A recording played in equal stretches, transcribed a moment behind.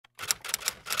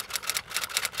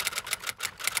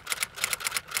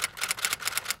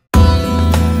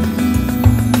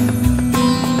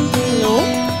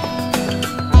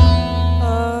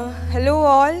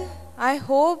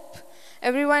hope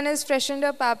everyone is freshened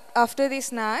up after the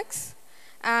snacks.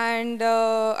 And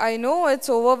I know it's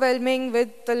overwhelming with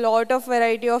a lot of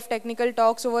variety of technical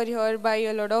talks over here by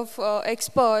a lot of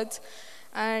experts.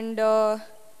 And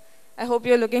I hope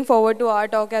you're looking forward to our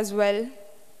talk as well.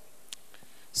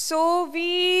 So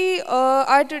we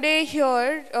are today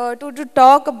here to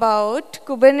talk about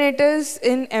Kubernetes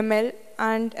in ML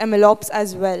and MLOps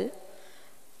as well.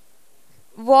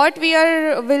 What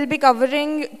will be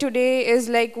covering today is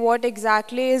like what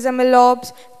exactly is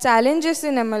MLOps, challenges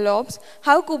in MLOps,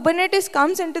 how Kubernetes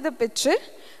comes into the picture,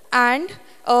 and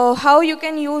how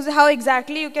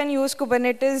exactly you can use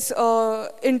Kubernetes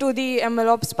into the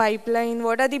MLOps pipeline,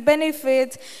 what are the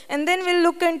benefits, and then we'll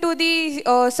look into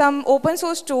the some open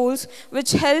source tools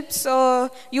which helps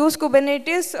use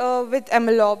Kubernetes with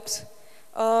MLOps.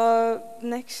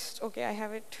 Next, okay, I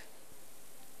have it.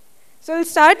 So I'll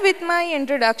start with my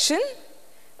introduction.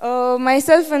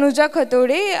 Myself, Anuja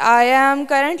Khatode. I am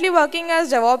currently working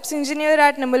as DevOps engineer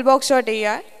at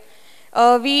nimblebox.ai.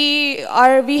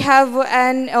 We have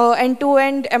an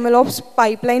end-to-end MLOps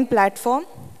pipeline platform.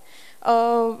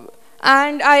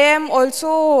 And I am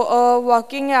also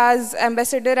working as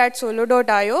ambassador at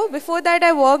solo.io. Before that,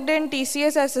 I worked in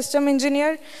TCS as system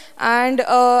engineer, and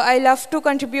I love to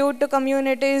contribute to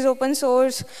communities, open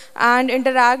source, and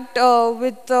interact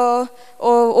with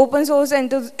open source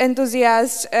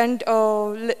enthusiasts. And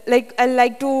I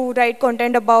like to write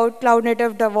content about cloud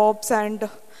native DevOps and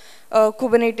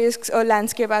Kubernetes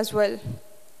landscape as well.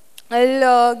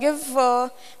 I'll give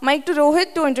mic to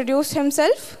Rohit to introduce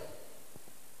himself.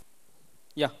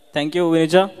 Yeah, thank you,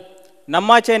 Vinija.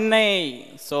 Namma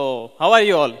Chennai. So, how are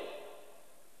you all?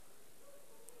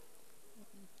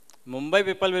 Mumbai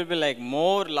people will be like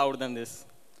more loud than this.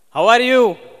 How are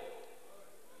you?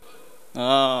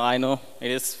 I know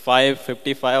it is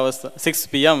 5:55 or 6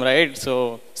 p.m. right?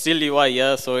 So still you are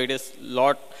here. So it is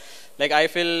lot. Like I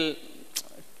feel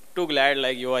too glad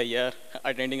like you are here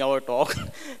attending our talk.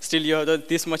 Still you have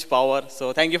this much power.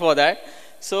 So thank you for that.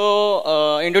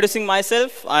 So, introducing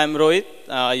myself, I am Rohit.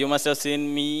 You must have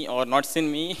seen me or not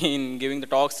seen me in giving the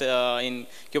talks in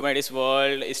Kubernetes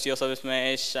world, Istio service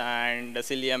mesh, and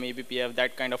Cilium, eBPF,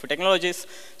 that kind of technologies.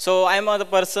 So, I am the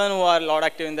person who are a lot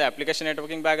active in the application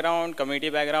networking background,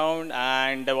 community background,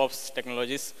 and DevOps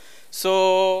technologies.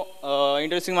 So,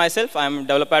 introducing myself, I am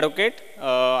developer advocate.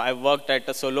 I worked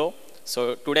at Solo.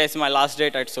 So, today is my last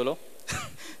date at Solo.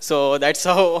 So that's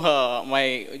how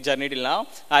my journey till now.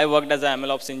 I worked as an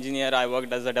MLOps engineer. I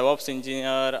worked as a DevOps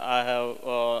engineer. I have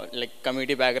like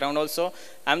community background also.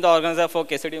 I'm the organizer for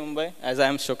KCD Mumbai, as I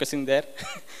am showcasing there.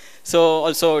 So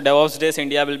also DevOps Days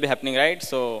India will be happening, right?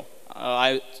 So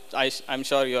I'm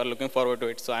sure you are looking forward to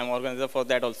it. So I'm organizer for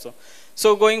that also.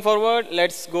 So going forward,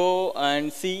 let's go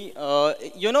and see.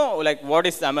 You know, like what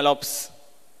is MLOps?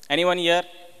 Anyone here?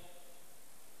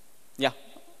 Yeah.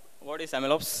 What is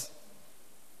MLOps?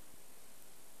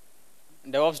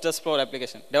 DevOps does for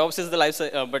application. DevOps is the life,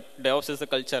 but DevOps is the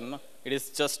culture. No? It is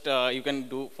just you can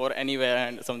do for anywhere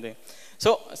and something.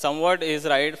 So somewhat is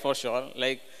right for sure.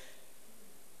 Like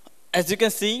as you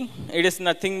can see, it is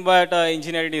nothing but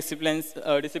engineering disciplines,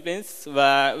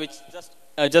 which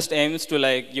just aims to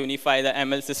like unify the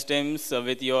ML systems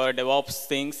with your DevOps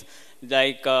things.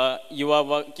 Like you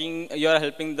are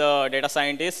helping the data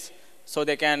scientists, so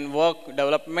they can work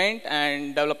development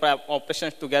and develop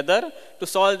operations together to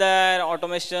solve their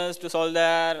automations, to solve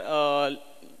their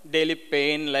daily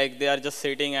pain. Like they are just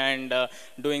sitting and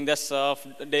doing their stuff.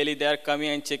 Daily they are coming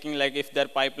and checking like if their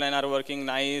pipeline are working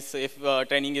nice, if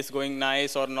training is going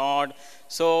nice or not.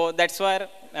 So that's where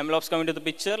MLOps come into the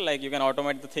picture. Like you can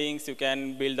automate the things, you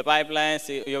can build the pipelines,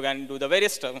 you can do the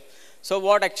various stuff. So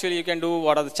what actually you can do,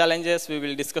 what are the challenges we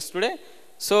will discuss today.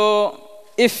 So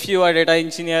if you are data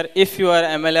engineer, if you are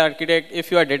ML architect, if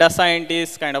you are data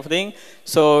scientist kind of thing.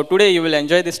 So today you will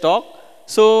enjoy this talk.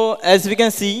 So as we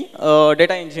can see,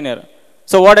 data engineer.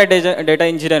 So what a data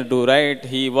engineer do, right?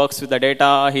 He works with the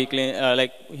data,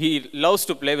 he loves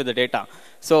to play with the data.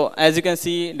 So as you can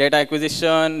see, data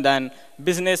acquisition, then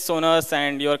business owners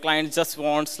and your clients just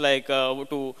wants like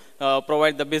to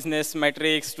provide the business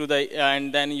metrics to the,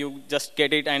 and then you just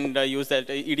get it and use that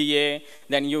EDA.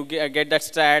 Then you get that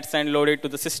stats and load it to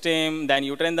the system. Then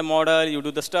you train the model, you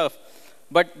do the stuff.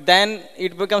 But then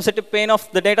it becomes such a pain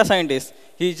of the data scientist.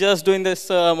 He's just doing this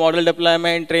model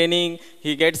deployment, training.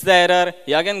 He gets the error.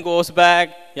 He again goes back.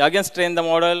 He again train the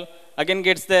model. Again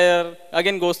gets there.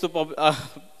 Again goes to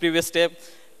previous step.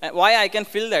 Why I can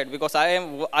feel that? Because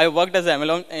I worked as an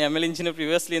ML engineer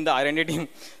previously in the R&D team.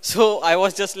 So I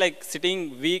was just like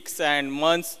sitting weeks and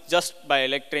months just by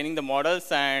like training the models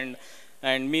and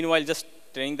meanwhile just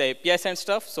training the APIs and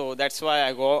stuff. So that's why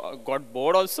I got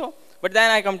bored also. But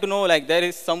then I come to know like there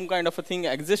is some kind of a thing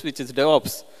exists which is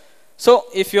DevOps. So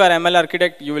if you are ML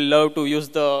architect, you will love to use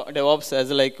the DevOps as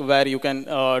like where you can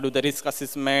do the risk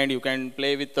assessment, you can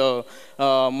play with the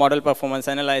model performance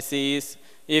analysis.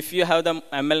 If you have the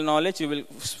ML knowledge, you will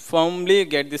firmly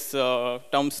get this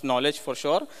terms knowledge for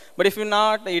sure. But if you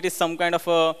not, it is some kind of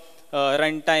a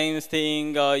runtimes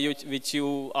thing which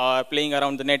you are playing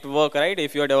around the network, right?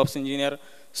 If you are DevOps engineer,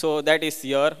 so that is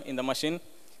here in the machine.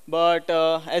 But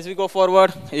as we go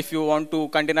forward, if you want to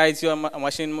containerize your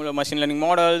machine learning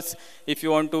models, if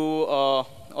you want to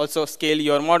also scale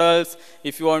your models,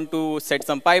 if you want to set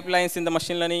some pipelines in the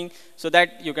machine learning, so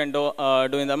that you can do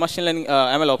in the machine learning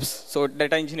MLOps. So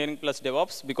data engineering plus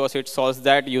DevOps, because it solves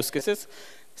that use cases.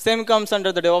 Same comes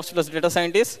under the DevOps plus data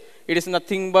scientists. It is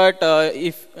nothing but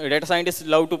if data scientists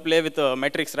love to play with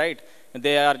metrics, right?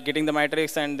 They are getting the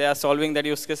metrics and they are solving that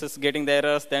use cases, getting the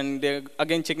errors, then they're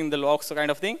again checking the logs,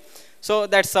 kind of thing. So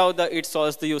that's how it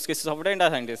solves the use cases of data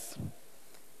scientists.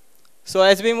 So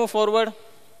as we move forward,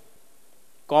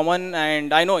 common,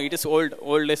 and I know it is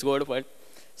old is gold, but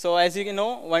so as you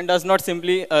know, one does not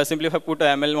simply simplify put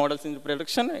ML models into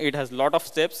production. It has a lot of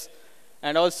steps,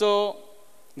 and also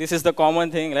this is the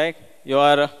common thing, right?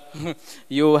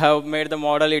 You have made the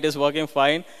model, it is working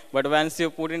fine, but once you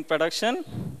put in production,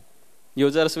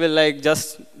 users will like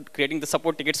just creating the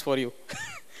support tickets for you.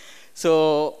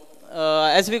 So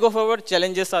as we go forward, there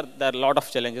are a lot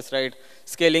of challenges, right?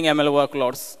 Scaling ML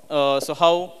workloads. So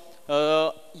how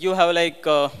you have like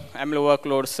ML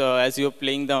workloads as you're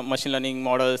playing the machine learning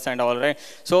models and all, right?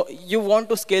 So you want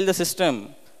to scale the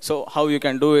system. So how you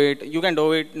can do it? You can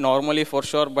do it normally for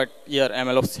sure, but here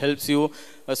MLOps helps you.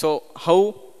 So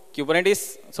how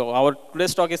Kubernetes? So our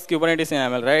today's talk is Kubernetes in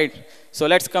ML, right? So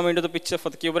let's come into the picture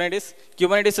for the Kubernetes.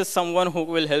 Kubernetes is someone who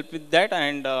will help with that,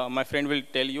 and my friend will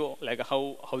tell you like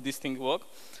how these things work.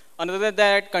 Other than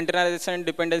that, containerization,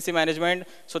 dependency management.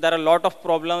 So there are a lot of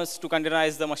problems to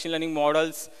containerize the machine learning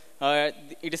models.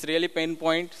 It is really pain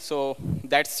point. So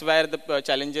that's where the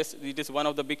challenges. It is one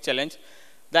of the big challenge.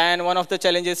 Then one of the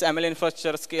challenges ML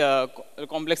infrastructure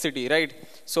complexity, right?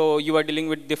 So you are dealing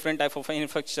with different type of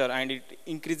infrastructure, and it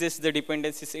increases the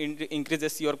dependencies,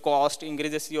 increases your cost,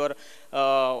 increases your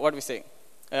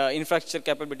infrastructure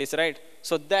capabilities, right?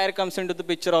 So there comes into the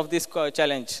picture of this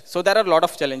challenge. So there are a lot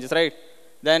of challenges, right?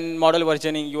 Then model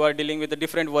versioning, you are dealing with the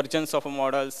different versions of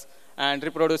models and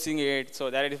reproducing it. So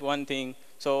that is one thing.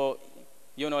 So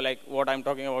you know like what I'm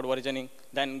talking about versioning.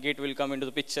 Then Git will come into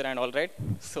the picture and all, right?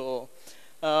 So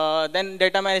then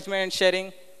data management and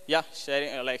sharing. Yeah,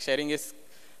 sharing is,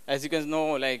 as you can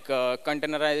know, like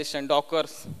containerization, Docker.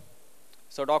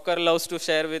 So Docker loves to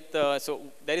share with, so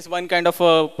there is one kind of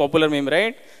a popular meme,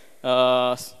 right?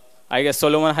 I guess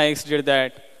Solomon Hayek did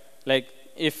that. Like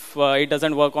if it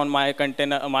doesn't work on my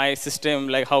container, my system,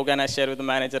 like how can I share with the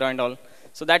manager and all?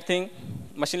 So that thing,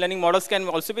 machine learning models can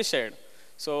also be shared.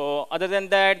 So other than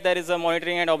that, there is a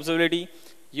monitoring and observability.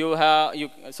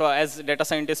 So as data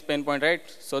scientist pain point, right?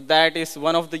 So that is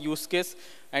one of the use case,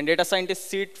 and data scientists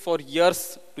sit for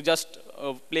years to just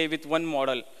play with one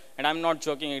model. And I'm not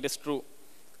joking, it is true.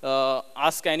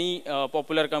 Ask any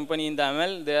popular company in the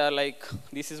ML, they are like,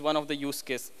 this is one of the use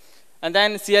case. And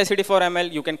then CI/CD for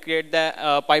ML, you can create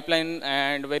the pipeline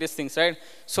and various things, right?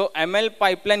 So ML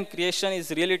pipeline creation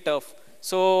is really tough.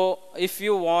 So if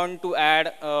you want to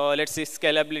add, let's say,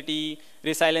 scalability,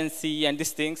 resiliency, and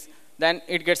these things, then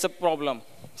it gets a problem.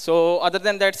 So other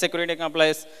than that, security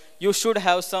compliance, you should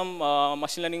have some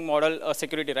machine learning model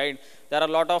security, right? There are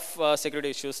a lot of security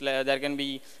issues. There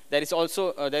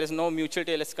is no mutual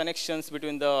TLS connections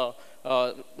between the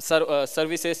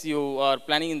services you are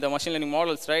planning in the machine learning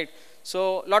models, right?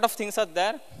 So a lot of things are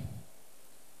there.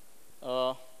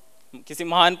 किसी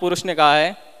महान पुरुष ने कहा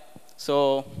है,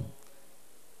 so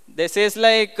this is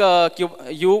like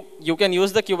you can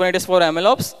use the Kubernetes for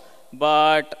MLOps,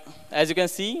 but as you can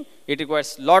see, it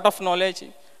requires a lot of knowledge,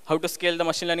 how to scale the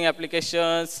machine learning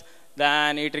applications,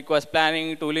 then it requires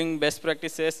planning, tooling, best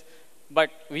practices. But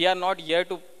we are not here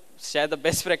to share the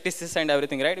best practices and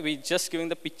everything, right? We're just giving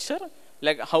the picture,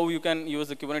 like how you can use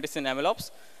the Kubernetes in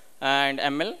MLOps and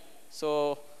ML.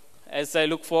 So as I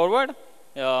look forward,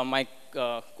 my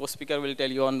co-speaker will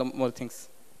tell you on the more things.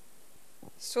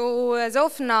 So as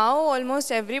of now,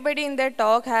 almost everybody in their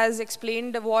talk has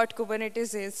explained what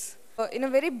Kubernetes is. In a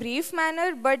very brief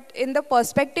manner, but in the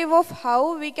perspective of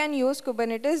how we can use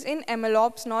Kubernetes in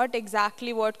MLOps, not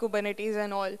exactly what Kubernetes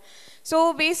and all.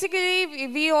 So basically,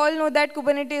 we all know that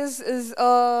Kubernetes is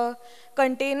a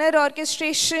container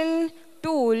orchestration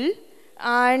tool,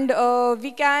 and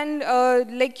we can,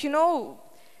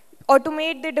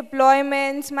 automate the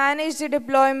deployments, manage the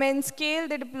deployments, scale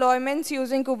the deployments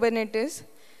using Kubernetes.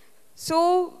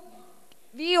 So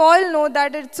we all know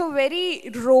that it's a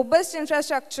very robust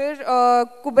infrastructure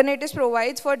Kubernetes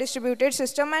provides for distributed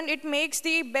system, and it makes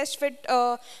the best fit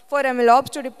for MLOps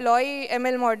to deploy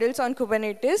ML models on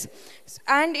Kubernetes.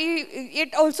 And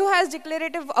it also has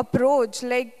declarative approach,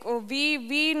 like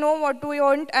we know what we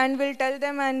want and we'll tell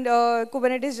them, and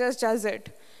Kubernetes just does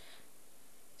it.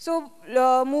 So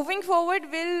moving forward,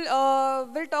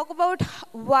 we'll talk about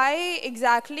why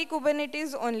exactly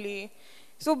Kubernetes only.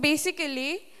 So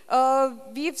basically,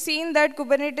 we've seen that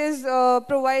Kubernetes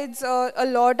provides a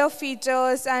lot of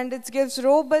features, and it gives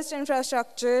robust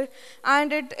infrastructure,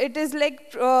 and it is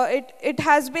like it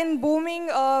has been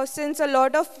booming since a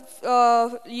lot of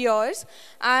years,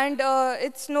 and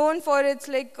it's known for its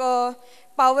like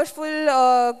powerful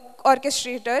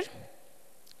orchestrator.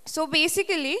 So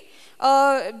basically,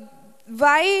 why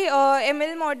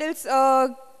ML models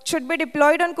should be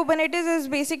deployed on Kubernetes is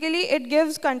basically it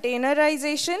gives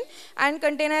containerization, and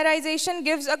containerization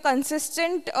gives a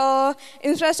consistent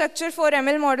infrastructure for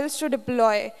ML models to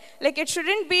deploy. Like it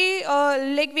shouldn't be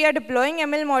like we are deploying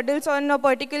ML models on a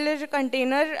particular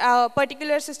container,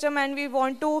 particular system, and we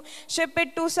want to ship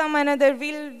it to some another.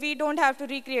 We don't have to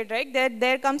recreate, right?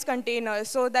 There comes containers.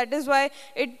 So that is why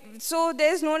so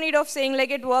there's no need of saying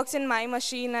like it works in my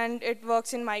machine and it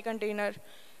works in my container.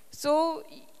 So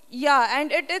yeah,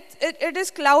 and it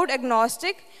is cloud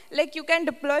agnostic. Like you can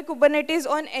deploy Kubernetes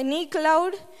on any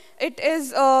cloud. It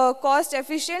is cost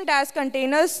efficient as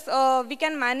containers. We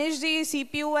can manage the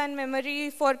CPU and memory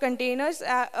for containers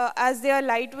as they are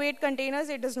lightweight containers.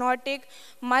 It does not take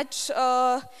much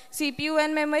CPU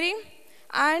and memory.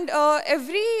 And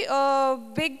every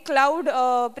big cloud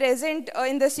present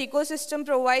in this ecosystem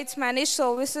provides managed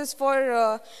services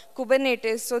for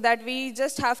Kubernetes, so that we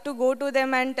just have to go to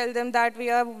them and tell them that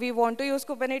we want to use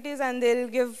Kubernetes, and they'll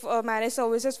give managed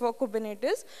services for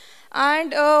Kubernetes.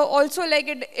 And also, like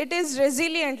it is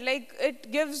resilient, like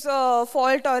it gives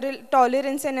fault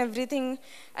tolerance and everything.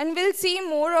 And we'll see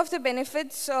more of the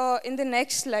benefits in the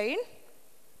next slide.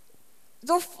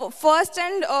 So first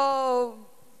and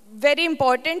very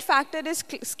important factor is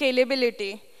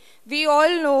scalability. We all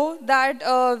know that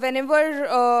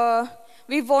whenever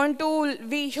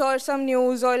we hear some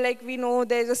news, or like we know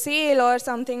there's a sale or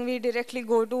something, we directly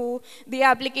go to the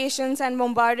applications and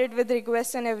bombard it with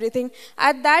requests and everything.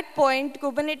 At that point,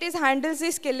 Kubernetes handles the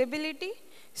scalability.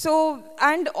 So,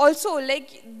 and also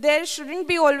like there shouldn't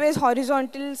be always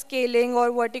horizontal scaling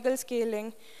or vertical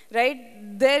scaling, right?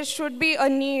 There should be a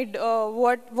need,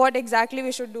 what exactly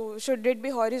we should do. Should it be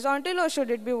horizontal or should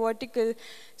it be vertical?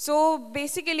 So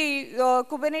basically,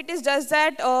 Kubernetes does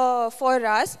that for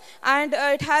us, and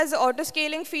it has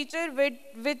auto-scaling feature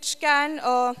which can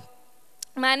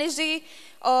manage the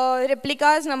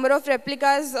replicas, number of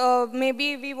replicas.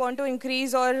 Maybe we want to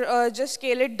increase or just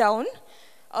scale it down.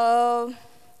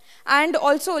 And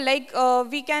also, like,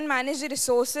 we can manage the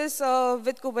resources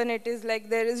with Kubernetes. Like,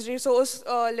 there is resource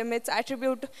limits,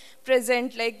 attribute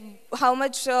present, like how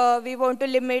much we want to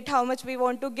limit, how much we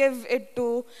want to give it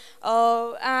to.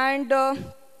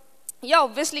 Yeah,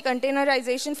 obviously,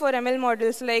 containerization for ML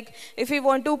models. Like, if we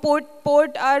want to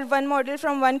port our one model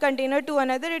from one container to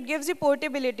another, it gives you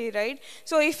portability, right?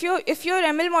 So if your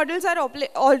ML models are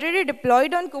already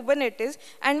deployed on Kubernetes,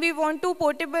 and we want to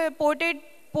port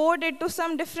it to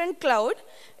some different cloud,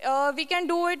 we can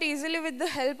do it easily with the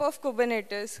help of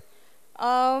Kubernetes.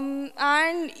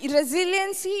 And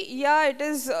resiliency, yeah,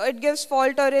 it gives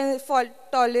fault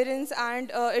tolerance,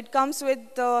 and it comes with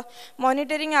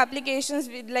monitoring applications.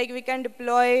 Like we can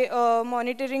deploy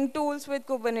monitoring tools with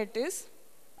Kubernetes.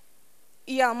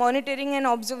 Yeah, monitoring and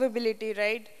observability,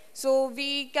 right? So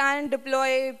we can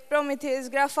deploy Prometheus,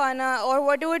 Grafana, or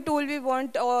whatever tool we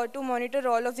want to monitor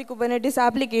all of the Kubernetes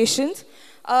applications.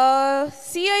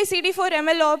 CI/CD for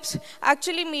MLOps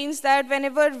actually means that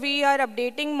whenever we are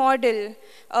updating model,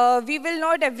 we will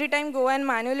not every time go and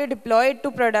manually deploy it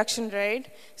to production,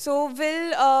 right? So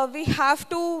we have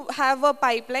to have a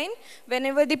pipeline.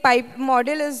 Whenever the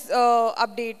model is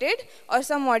updated or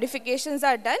some modifications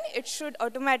are done, it should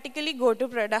automatically go to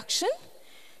production.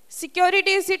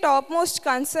 Security is the topmost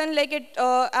concern. Like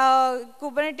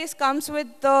Kubernetes comes with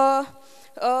a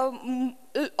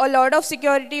lot of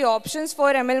security options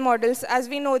for ML models. As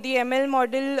we know, the ML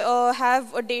model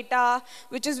have a data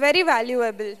which is very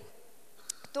valuable.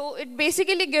 So it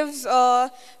basically gives,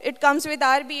 it comes with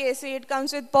RBAC, it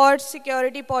comes with pod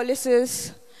security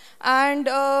policies. And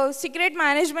secret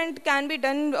management can be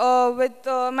done with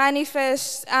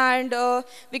manifests, and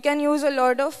we can use a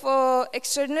lot of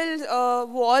external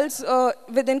walls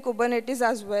within Kubernetes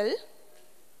as well.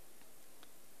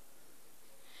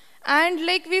 And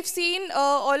like we've seen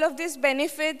all of these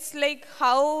benefits, like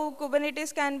how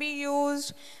Kubernetes can be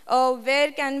used,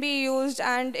 where can be used,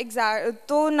 and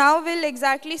so now we'll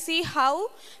exactly see how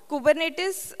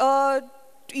Kubernetes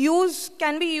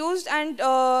can be used and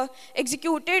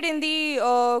executed in the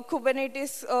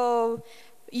Kubernetes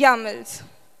YAMLs.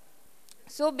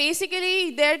 So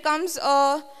basically, there comes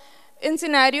in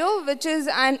scenario which is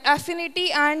an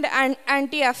affinity and an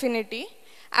anti-affinity.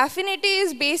 Affinity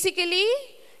is basically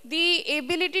the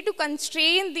ability to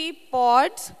constrain the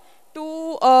pods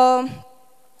to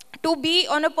be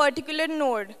on a particular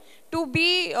node, to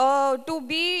be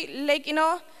like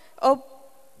a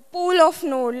pool of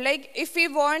node. Like if we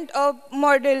want a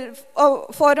model,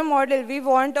 for a model, we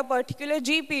want a particular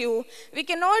GPU. We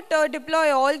cannot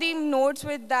deploy all the nodes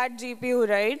with that GPU,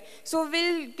 right? So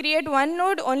we'll create one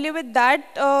node only with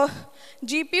that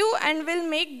GPU, and we'll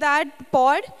make that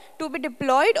pod to be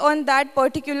deployed on that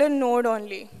particular node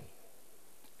only.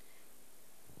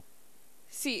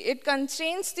 See, it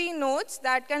constrains the nodes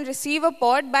that can receive a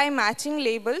pod by matching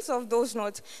labels of those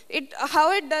nodes.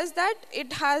 How it does that? It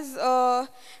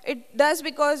does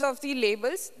because of the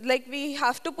labels. Like we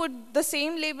have to put the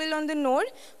same label on the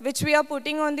node, which we are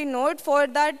putting on the node for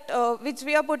that, which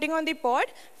we are putting on the pod,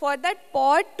 for that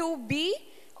pod to be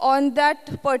on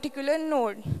that particular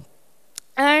node.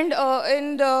 And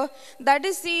that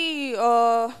is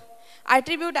the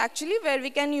attribute actually where we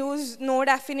can use node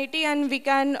affinity, and we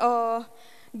can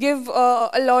give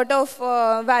a lot of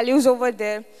values over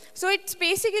there. So it's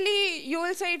basically, you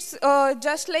will say it's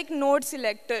just like node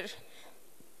selector.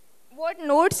 What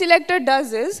node selector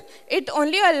does is, it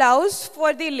only allows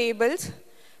for the labels,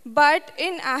 but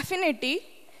in affinity,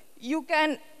 you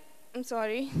can,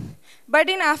 but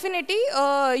in affinity,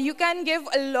 you can give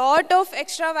a lot of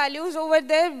extra values over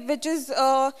there, which is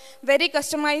very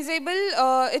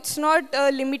customizable. It's not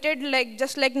limited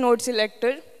just like node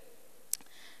selector.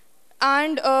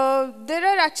 And there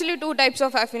are actually two types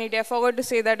of affinity. I forgot to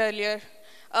say that earlier.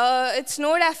 It's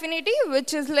node affinity,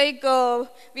 which is like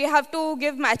we have to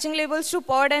give matching labels to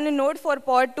pod and a node for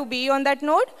pod to be on that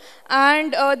node.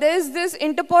 And there's this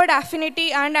interpod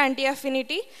affinity and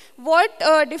anti-affinity. What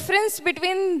difference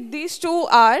between these two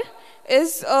are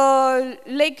is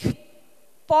like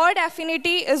pod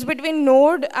affinity is between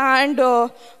node and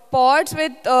pods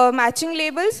with matching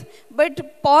labels, but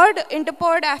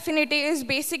interpod affinity is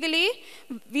basically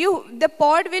the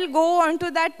pod will go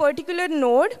onto that particular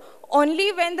node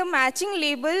only when the matching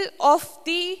label of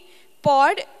the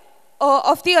pod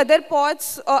of the other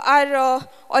pods are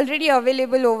already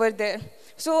available over there.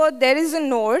 So there is a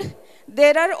node.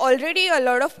 There are already a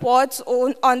lot of pods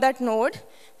on that node.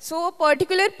 So a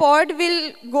particular pod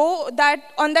will go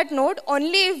on that node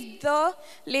only if the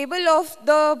label of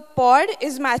the pod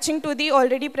is matching to the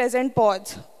already present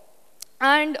pods.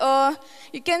 And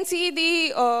you can see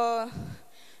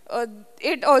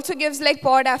it also gives like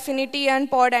pod affinity and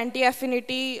pod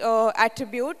anti-affinity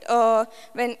attribute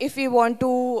if we want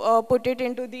to put it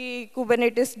into the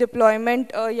Kubernetes deployment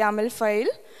YAML file.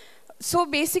 So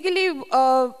basically,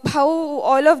 how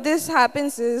all of this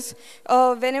happens is,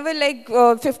 whenever like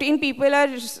 15 people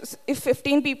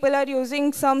are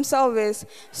using some service,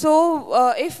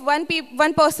 so if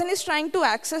one person is trying to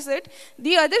access it,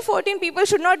 the other 14 people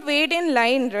should not wait in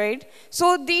line, right?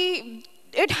 So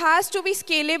it has to be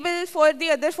scalable for the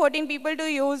other 14 people to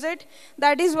use it.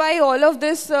 That is why all of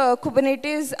this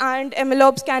Kubernetes and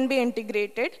MLOps can be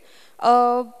integrated.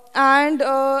 And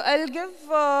I'll give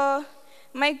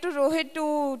mic to Rohit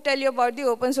to tell you about the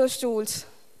open source tools.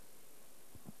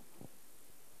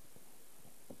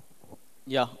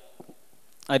 Yeah.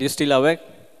 Are you still awake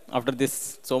after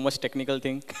this so much technical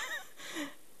thing?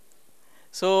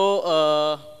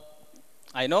 So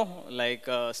I know, like,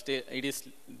 it is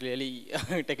really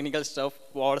technical stuff,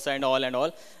 words and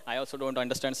all. I also don't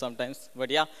understand sometimes. But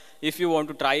yeah, if you want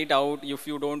to try it out, if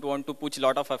you don't want to put a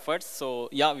lot of efforts, so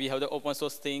yeah, we have the open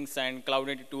source things and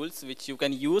cloud-native tools which you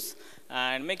can use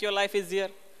and make your life easier.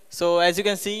 So as you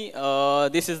can see,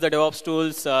 this is the DevOps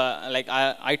tools. Like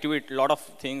I tweet a lot of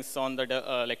things on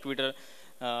the like Twitter.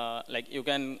 Like you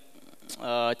can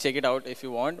check it out if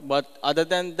you want. But other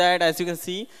than that, as you can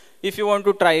see, if you want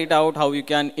to try it out, how you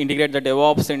can integrate the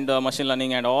DevOps in the machine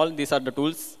learning and all, these are the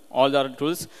tools, all the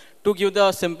tools to give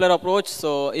the simpler approach.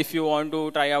 So if you want to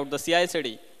try out the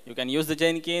CI/CD, you can use the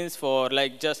Jenkins for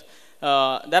like just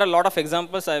There are a lot of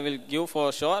examples I will give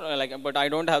for sure, but I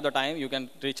don't have the time. You can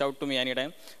reach out to me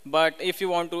anytime. But if you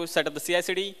want to set up the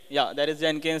CI/CD, yeah, there is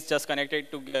Jenkins. Just connect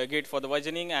it to Git for the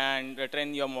versioning and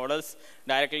train your models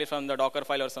directly from the Docker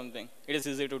file or something. It is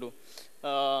easy to do.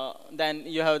 Then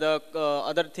you have the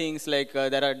other things like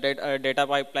there are data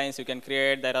pipelines you can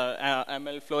create. There are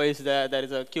MLFlow is there. There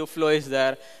is a Kubeflow is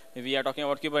there. We are talking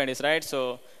about Kubernetes, right?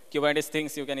 So Kubernetes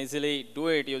things you can easily do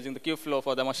it using the Kubeflow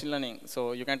for the machine learning.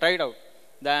 So you can try it out.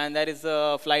 Then there is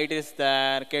Flight is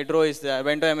there, Kedro is there,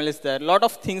 VentoML is there. Lot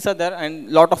of things are there,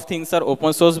 and lot of things are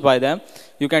open source by them.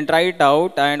 You can try it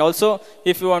out. And also,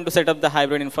 if you want to set up the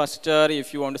hybrid infrastructure,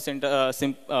 if you want to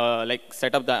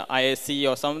set up the IAC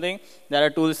or something, there are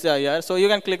tools here. So you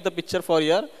can click the picture for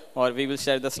here, or we will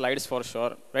share the slides for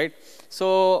sure, right?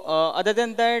 So other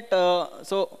than that,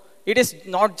 it is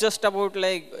not just about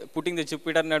like putting the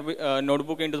Jupyter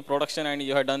notebook into the production and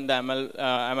you have done the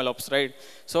MLOps, right?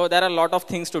 So there are a lot of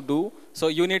things to do. So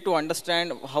you need to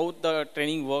understand how the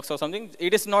training works or something.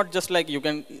 It is not just like you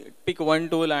can pick one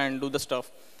tool and do the stuff.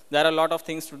 There are a lot of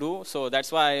things to do. So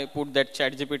that's why I put that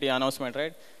ChatGPT announcement,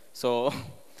 right? So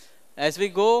as we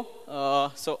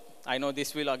go, so I know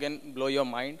this will again blow your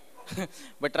mind,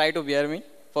 but try to bear me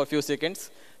for a few seconds.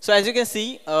 So as you can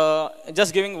see,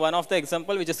 just giving one of the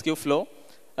example, which is Kubeflow.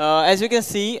 As you can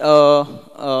see,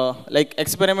 like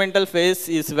experimental phase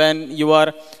is when you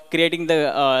are creating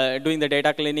the, doing the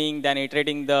data cleaning, then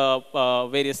iterating the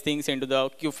various things into the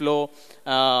Kubeflow.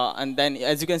 And then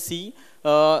as you can see,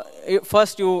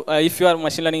 first if you are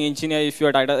machine learning engineer, if you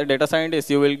are data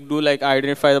scientist, you will do like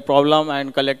identify the problem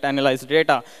and collect, analyze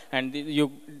data, and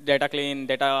you data clean,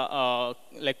 data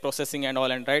like processing and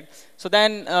all, and right. So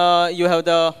then you have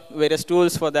the various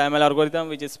tools for the ML algorithm,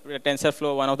 which is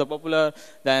TensorFlow, one of the popular.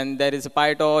 Then there is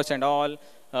PyTorch and all.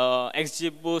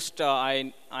 XGBoost,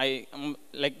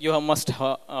 like you have must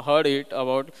heard it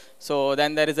about. So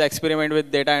then there is an experiment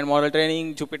with data and model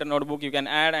training. Jupyter Notebook you can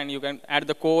add, and you can add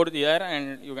the code here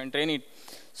and you can train it.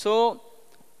 So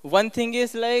one thing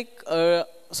is like,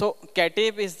 so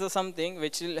Katape is the something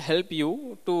which will help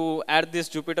you to add this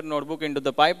Jupyter Notebook into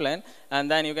the pipeline,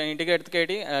 and then you can integrate the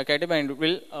Katape and it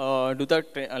will do the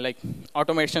like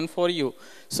automation for you.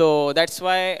 So that's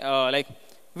why like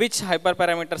which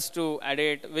hyperparameters to add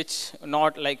it, which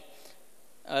not, like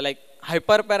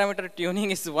hyperparameter tuning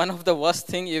is one of the worst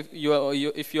thing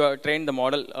if you are trained the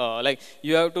model. Like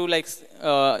you have to like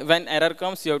when error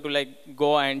comes, you have to like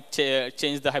go and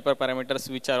change the hyperparameters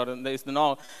which are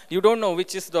no, you don't know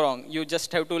which is the wrong. You just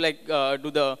have to like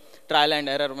do the trial and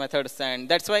error methods, and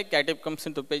that's why Katape comes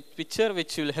into picture,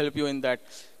 which will help you in that.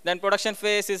 Then production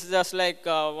phase is just like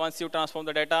once you transform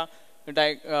the data,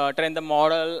 train the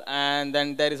model, and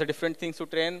then there is a different things to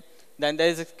train. Then there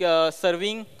is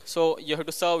serving, so you have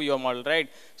to serve your model, right?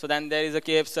 So then there is a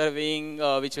KF serving,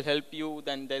 which will help you.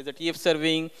 Then there is a TF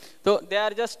serving. So they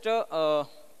are just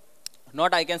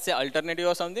not, I can say, alternative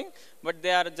or something, but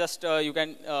they are just you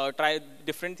can try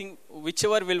different thing,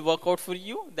 whichever will work out for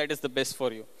you. That is the best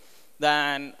for you.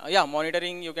 Then yeah,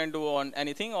 monitoring you can do on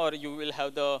anything, or you will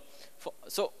have the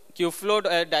so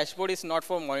Kubeflow dashboard is not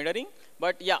for monitoring,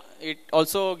 but yeah, it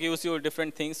also gives you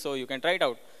different things, so you can try it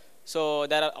out. So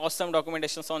there are awesome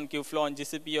documentations on Kubeflow on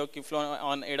GCP or Kubeflow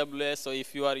on AWS. So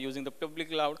if you are using the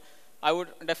public cloud, I would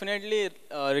definitely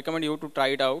recommend you to try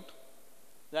it out.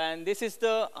 Then this is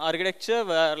the architecture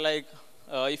where like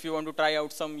if you want to try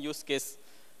out some use case.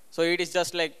 So it is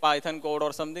just like Python code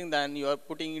or something, then you are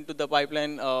putting into the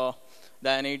pipeline,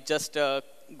 then it just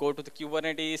go to the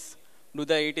Kubernetes, do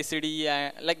the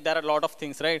etcd, like there are a lot of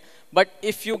things, right? But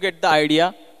if you get the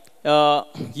idea,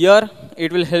 here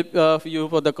it will help you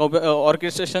for the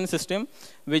orchestration system,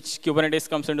 which Kubernetes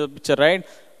comes into the picture, right?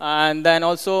 And then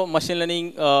also machine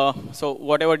learning, so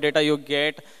whatever data you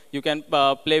get, you can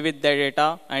play with the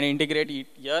data and integrate it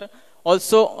here.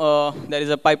 Also, there is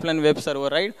a pipeline web server,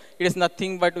 right? It is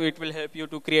nothing but it will help you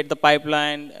to create the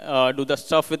pipeline, do the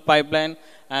stuff with pipeline,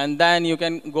 and then you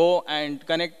can go and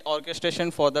connect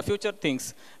orchestration for the future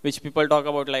things, which people talk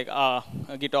about like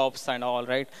GitOps and all,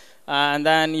 right? And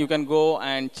then you can go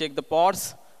and check the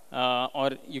pods,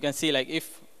 or you can see like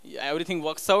if everything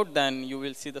works out, then you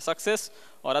will see the success,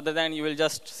 or other than you will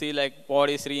just see like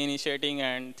pod is reinitiating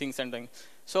and things and things.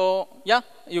 So yeah,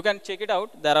 you can check it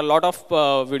out. There are a lot of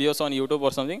videos on YouTube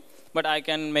or something, but I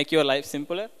can make your life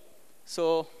simpler.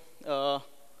 So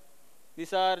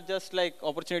these are just like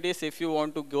opportunities if you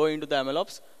want to go into the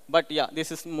MLOps. But yeah,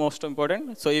 this is most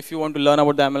important. So if you want to learn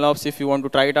about the MLOps, if you want to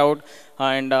try it out,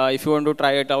 and if you want to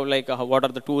try it out, like what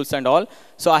are the tools and all.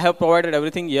 So I have provided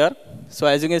everything here. So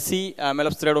as you can see,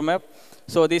 MLOps roadmap.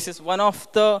 So this is one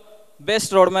of the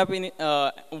best roadmap in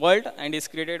world and is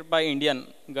created by Indian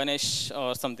Ganesh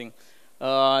or something.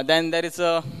 Then there is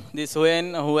this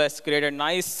Huyen who has created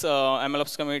nice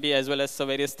MLOps community as well as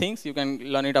various things you can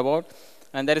learn it about.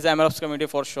 And there is MLOps community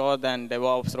for sure, then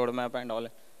DevOps roadmap and all.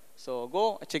 So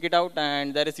go check it out.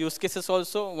 And there is use cases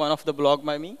also, one of the blog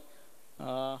by me.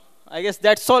 I guess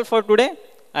that's all for today.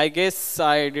 I guess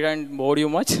I didn't bore you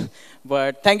much,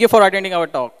 but thank you for attending our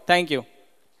talk. Thank you.